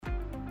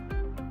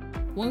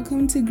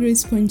Welcome to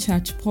Grace Point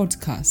Church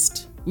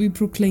podcast. We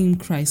proclaim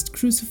Christ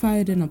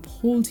crucified and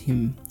uphold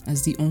him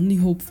as the only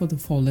hope for the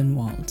fallen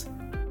world.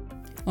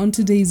 On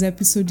today's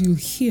episode, you'll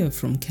hear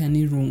from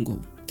Kenny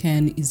Rongo.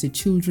 Ken is a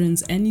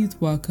children's and youth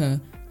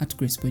worker at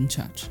Grace Point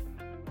Church.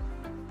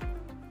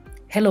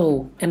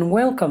 Hello and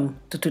welcome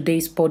to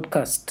today's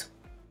podcast.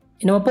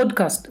 In our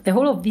podcast, the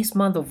whole of this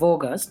month of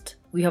August,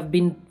 we have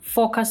been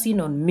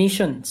focusing on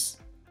missions.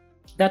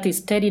 That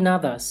is telling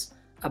others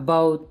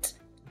about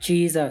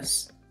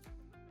Jesus.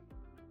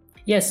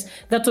 Yes,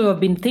 that's what we've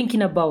been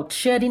thinking about,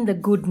 sharing the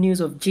good news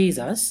of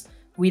Jesus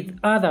with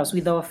others,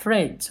 with our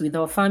friends, with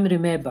our family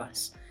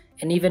members,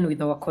 and even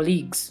with our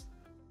colleagues.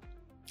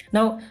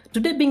 Now,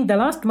 today being the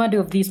last Monday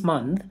of this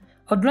month,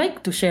 I'd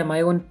like to share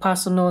my own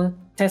personal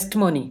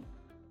testimony.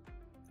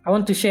 I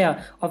want to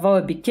share of how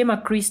I became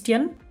a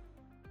Christian,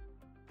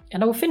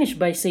 and I will finish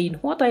by saying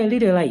what I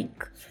really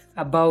like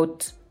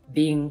about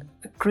being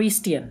a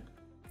Christian.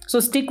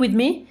 So stick with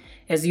me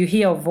as you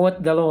hear of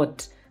what the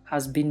Lord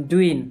has been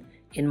doing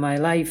in my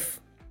life.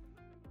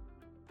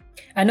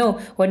 I know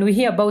when we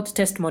hear about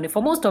testimony,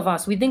 for most of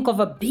us, we think of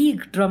a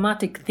big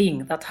dramatic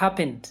thing that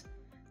happened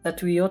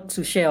that we ought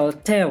to share or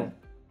tell.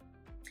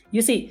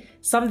 You see,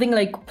 something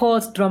like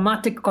Paul's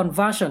dramatic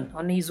conversion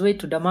on his way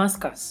to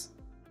Damascus.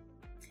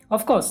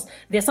 Of course,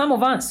 there are some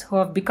of us who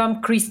have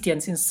become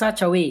Christians in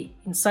such a way,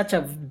 in such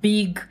a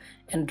big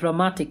and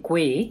dramatic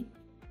way,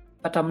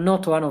 but I'm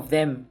not one of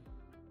them.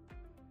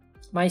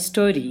 My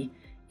story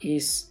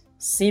is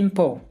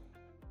simple.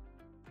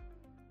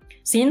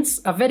 Since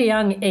a very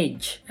young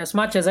age, as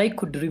much as I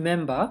could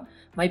remember,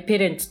 my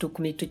parents took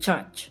me to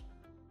church.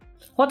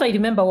 What I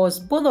remember was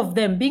both of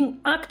them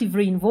being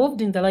actively involved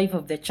in the life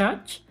of the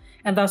church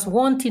and thus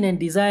wanting and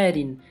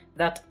desiring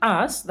that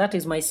us, that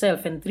is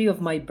myself and 3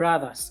 of my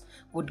brothers,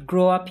 would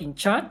grow up in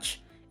church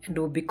and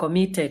would be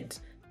committed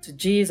to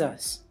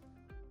Jesus.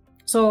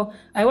 So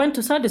I went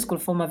to Sunday school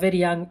from a very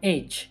young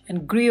age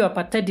and grew up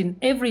attending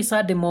every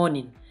Saturday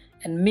morning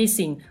and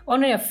missing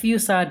only a few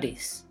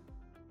Saturdays.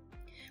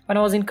 When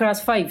I was in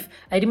class 5,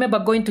 I remember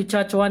going to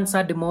church one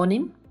Saturday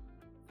morning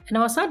and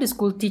our Sunday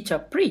school teacher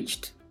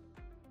preached.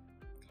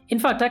 In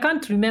fact, I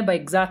can't remember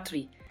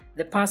exactly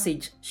the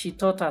passage she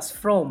taught us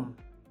from,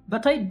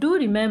 but I do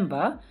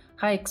remember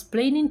her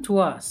explaining to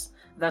us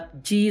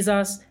that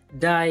Jesus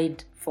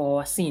died for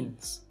our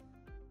sins.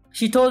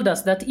 She told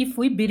us that if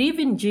we believe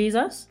in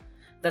Jesus,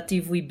 that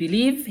if we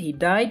believe he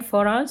died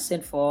for us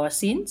and for our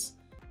sins,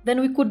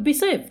 then we could be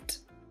saved.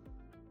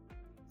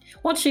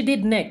 What she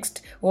did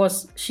next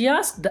was she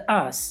asked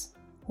us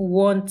who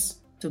wants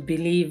to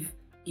believe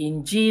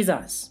in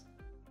Jesus.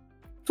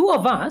 2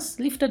 of us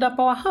lifted up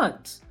our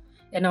hearts,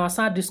 and our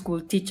Sunday school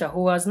teacher,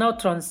 who has now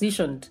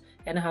transitioned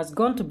and has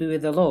gone to be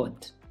with the Lord,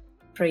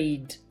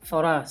 prayed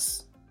for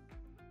us.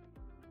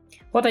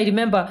 What I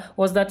remember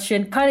was that she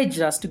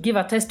encouraged us to give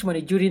a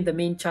testimony during the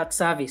main church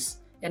service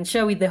and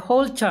share with the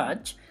whole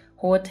church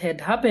what had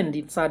happened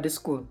in Sunday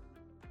school.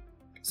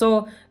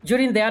 So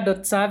during the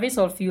adult service,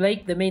 or if you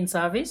like the main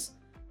service,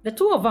 the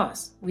 2 of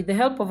us, with the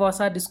help of our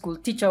Sunday school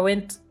teacher,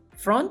 went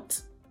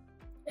front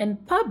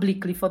and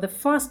publicly for the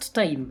first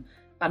time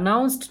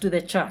announced to the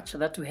church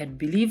that we had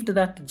believed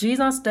that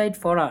Jesus died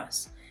for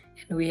us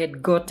and we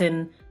had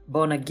gotten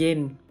born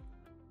again.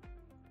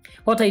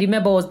 What I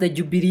remember was the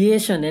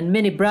jubilation and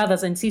many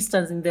brothers and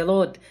sisters in the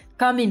Lord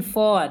coming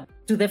forward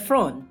to the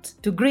front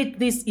to greet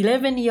this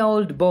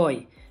 11-year-old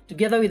boy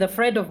together with a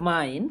friend of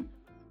mine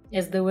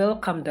as they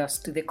welcomed us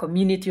to the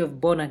community of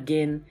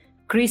born-again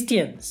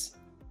Christians.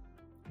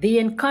 They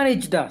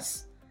encouraged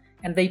us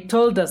and they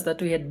told us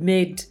that we had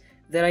made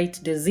the right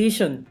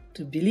decision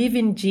to believe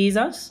in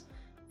Jesus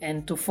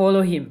and to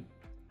follow him.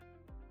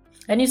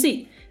 And you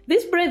see,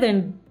 these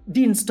brethren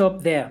didn't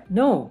stop there.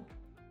 No.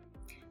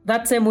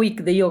 That same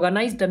week, they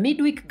organized a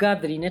midweek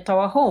gathering at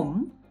our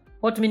home,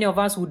 what many of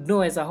us would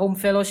know as a home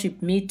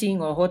fellowship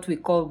meeting or what we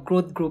call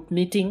growth group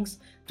meetings,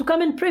 to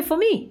come and pray for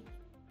me,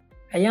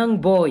 a young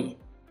boy,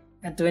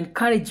 and to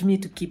encourage me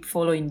to keep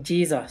following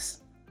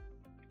Jesus.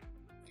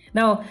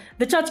 Now,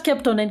 the church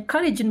kept on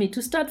encouraging me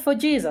to start for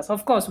Jesus.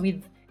 Of course,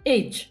 with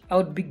age, I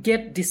would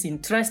get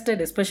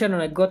disinterested, especially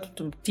when I got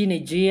to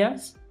teenage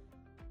years.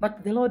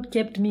 But the Lord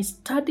kept me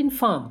standing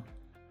firm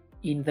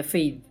in the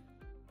faith.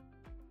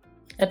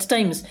 At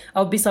times,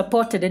 I would be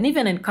supported and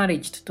even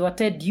encouraged to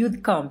attend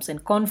youth camps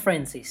and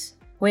conferences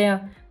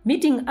where,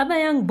 meeting other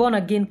young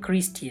born-again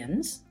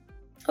Christians,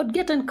 I would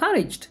get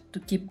encouraged to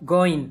keep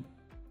going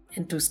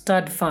and to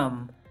stand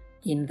firm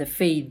in the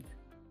faith.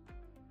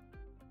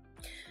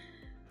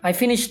 I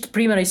finished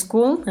primary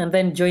school and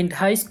then joined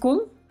high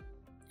school.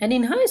 And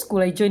in high school,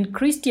 I joined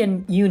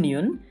Christian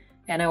Union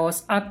and I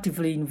was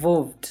actively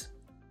involved.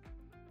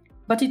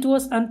 But it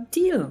was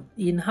until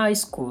in high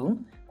school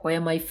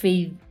where my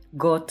faith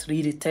got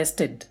really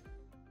tested.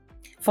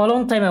 For a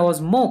long time, I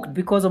was mocked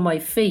because of my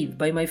faith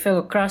by my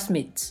fellow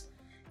classmates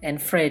and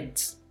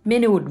friends.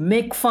 Many would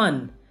make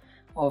fun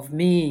of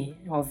me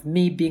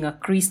being a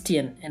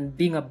Christian and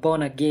being a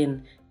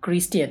born-again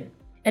Christian.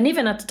 And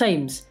even at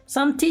times,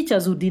 some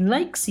teachers who didn't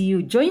like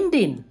CU joined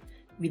in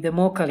with the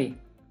mockery.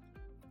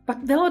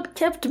 But the Lord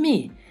kept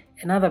me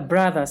and other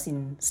brothers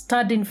in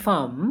standing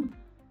firm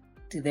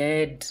to the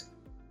end.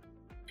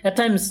 At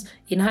times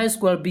in high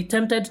school, I'll be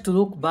tempted to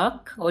look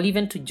back or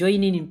even to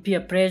join in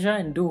peer pressure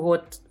and do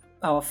what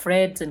our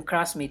friends and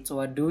classmates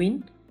were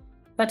doing.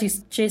 That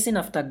is chasing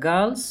after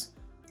girls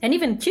and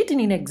even cheating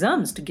in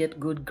exams to get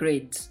good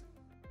grades.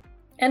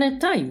 And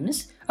at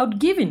times, I would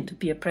give in to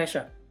peer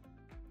pressure.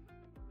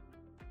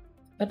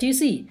 But you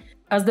see,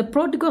 as the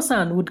prodigal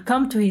son would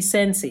come to his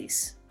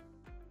senses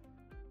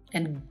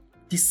and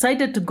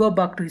decided to go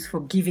back to his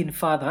forgiving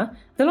father,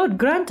 the Lord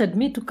granted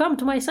me to come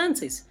to my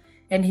senses,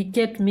 and he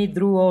kept me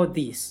through all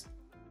this.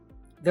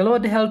 The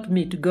Lord helped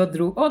me to go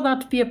through all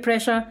that peer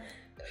pressure,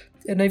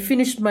 and I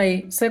finished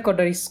my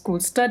secondary school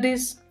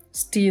studies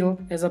still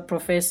as a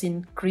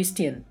professing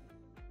Christian.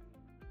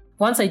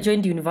 Once I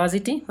joined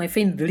university, my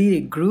faith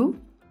really grew.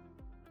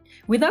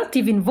 With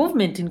active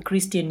involvement in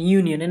Christian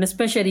Union, and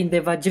especially in the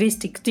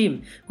evangelistic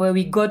team, where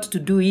we got to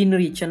do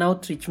in-reach and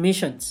outreach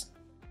missions.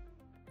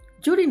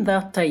 During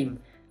that time,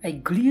 I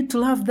grew to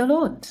love the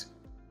Lord,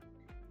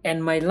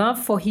 and my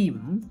love for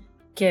Him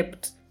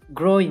kept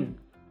growing.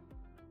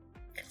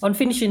 On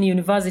finishing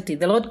university,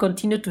 the Lord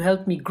continued to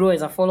help me grow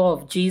as a follower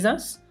of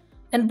Jesus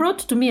and brought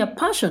to me a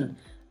passion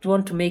to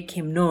want to make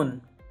Him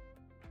known.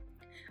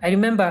 I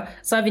remember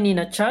serving in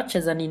a church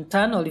as an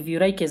intern, or if you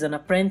like, as an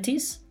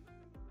apprentice,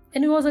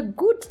 and it was a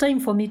good time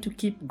for me to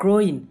keep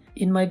growing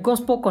in my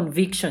gospel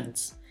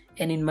convictions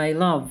and in my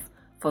love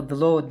for the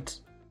Lord.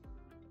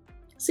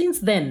 Since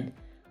then,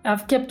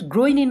 I've kept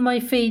growing in my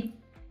faith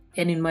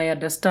and in my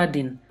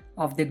understanding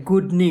of the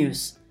good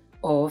news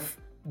of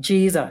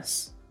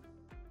Jesus.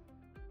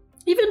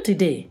 Even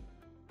today,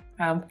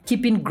 I'm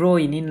keeping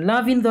growing in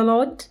loving the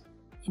Lord,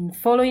 in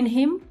following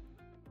Him,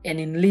 and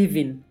in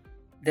living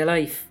the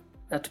life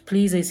that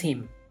pleases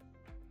Him.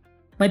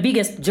 My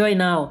biggest joy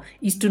now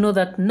is to know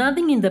that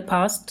nothing in the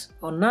past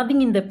or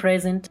nothing in the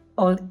present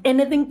or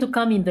anything to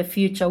come in the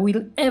future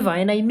will ever,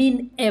 and I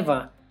mean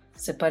ever,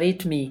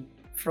 separate me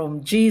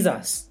from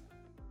Jesus.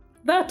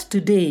 That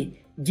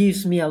today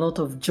gives me a lot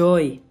of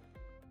joy.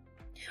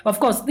 Of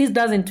course, this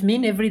doesn't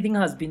mean everything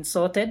has been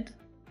sorted.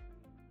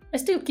 I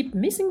still keep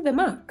missing the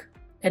mark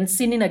and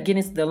sinning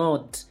against the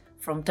Lord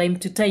from time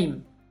to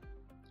time.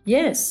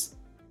 Yes,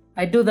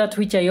 I do that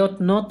which I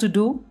ought not to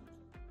do,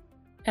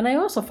 and I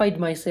also find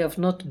myself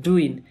not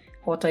doing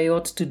what I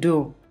ought to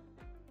do.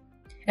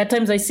 At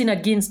times I sin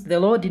against the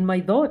Lord in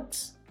my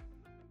thoughts,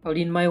 or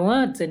in my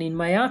words and in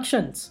my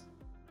actions.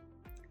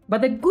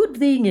 But the good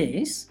thing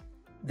is,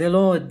 the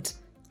Lord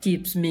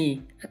keeps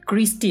me a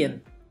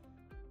Christian.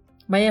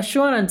 My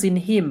assurance in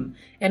Him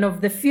and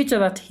of the future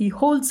that He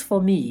holds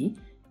for me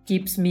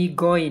keeps me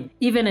going,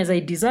 even as I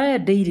desire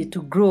daily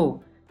to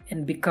grow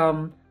and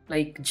become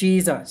like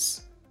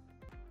Jesus.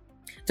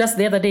 Just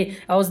the other day,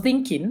 I was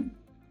thinking,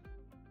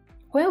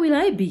 where will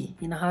I be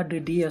in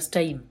 100 years'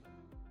 time?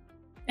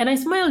 And I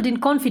smiled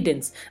in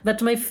confidence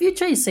that my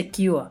future is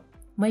secure.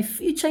 My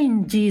future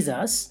in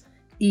Jesus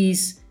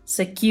is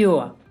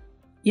secure.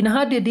 In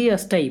 100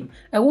 years' time,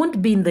 I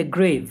won't be in the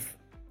grave,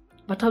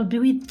 but I'll be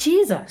with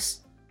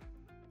Jesus.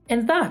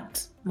 And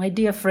that, my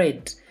dear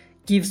friend,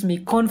 gives me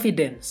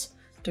confidence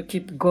to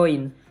keep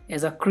going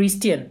as a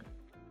Christian.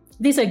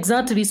 This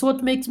exactly is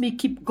what makes me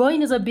keep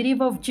going as a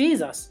believer of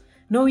Jesus,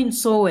 knowing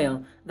so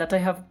well that I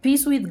have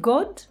peace with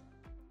God,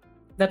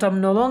 that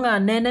I'm no longer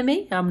an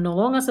enemy, I'm no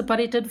longer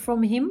separated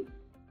from Him,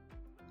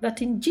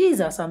 that in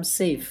Jesus I'm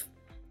safe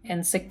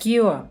and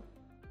secure.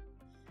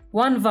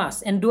 One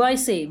verse, and do I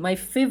say my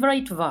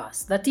favorite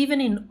verse, that even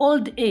in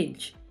old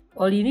age,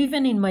 or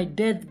even in my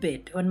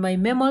deathbed, when my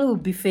memory will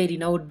be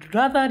fading, I would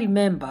rather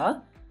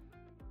remember,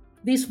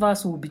 this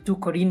verse will be 2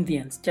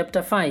 Corinthians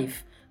chapter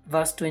 5,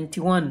 verse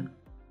 21.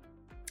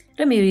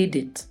 Let me read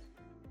it.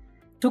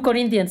 2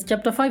 Corinthians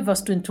chapter 5,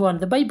 verse 21,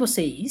 the Bible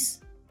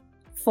says,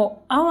 "For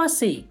our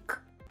sake,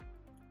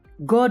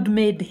 God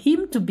made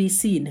Him to be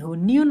sin who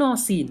knew no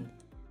sin,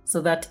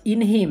 so that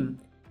in Him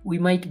we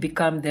might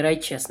become the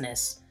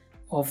righteousness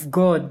of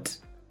God."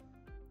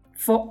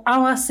 For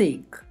our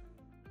sake,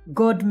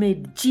 God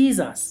made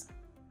Jesus,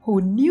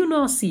 who knew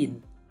no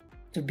sin,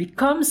 to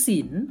become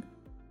sin,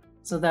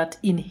 so that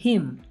in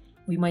Him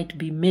we might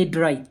be made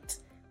right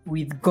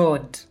with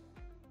God.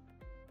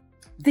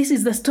 This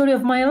is the story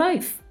of my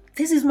life.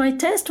 This is my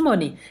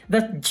testimony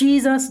that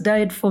Jesus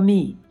died for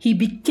me. He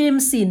became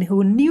sin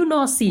who knew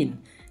no sin,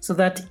 so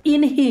that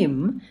in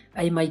Him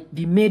I might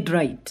be made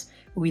right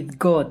with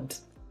God.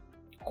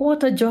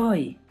 What a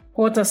joy!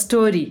 What a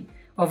story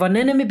of an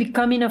enemy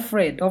becoming a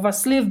friend, of a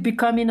slave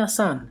becoming a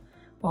son,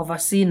 of a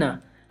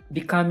sinner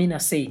becoming a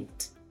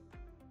saint.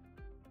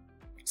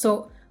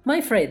 So,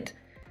 my friend,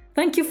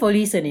 thank you for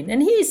listening.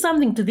 And here is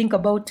something to think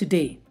about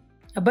today.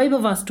 A Bible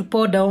verse to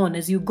ponder on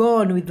as you go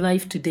on with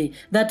life today.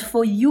 That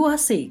for your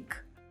sake,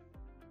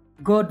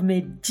 God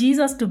made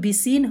Jesus to be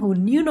sin who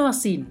knew no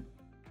sin,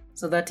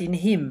 so that in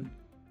Him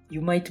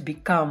you might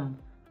become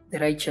the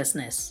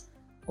righteousness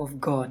of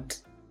God.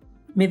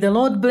 May the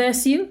Lord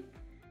bless you,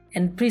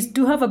 and please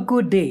do have a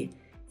good day,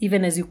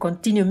 even as you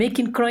continue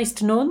making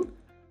Christ known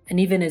and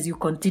even as you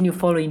continue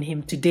following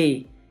him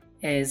today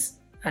as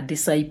a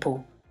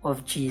disciple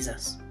of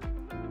Jesus.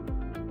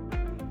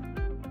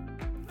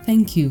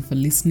 Thank you for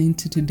listening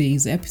to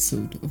today's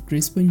episode of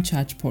Grace Point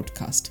Church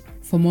Podcast.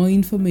 For more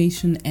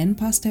information and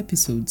past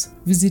episodes,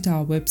 visit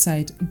our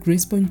website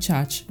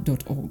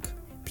gracepointchurch.org.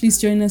 Please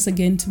join us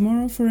again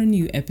tomorrow for a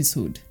new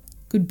episode.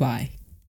 Goodbye.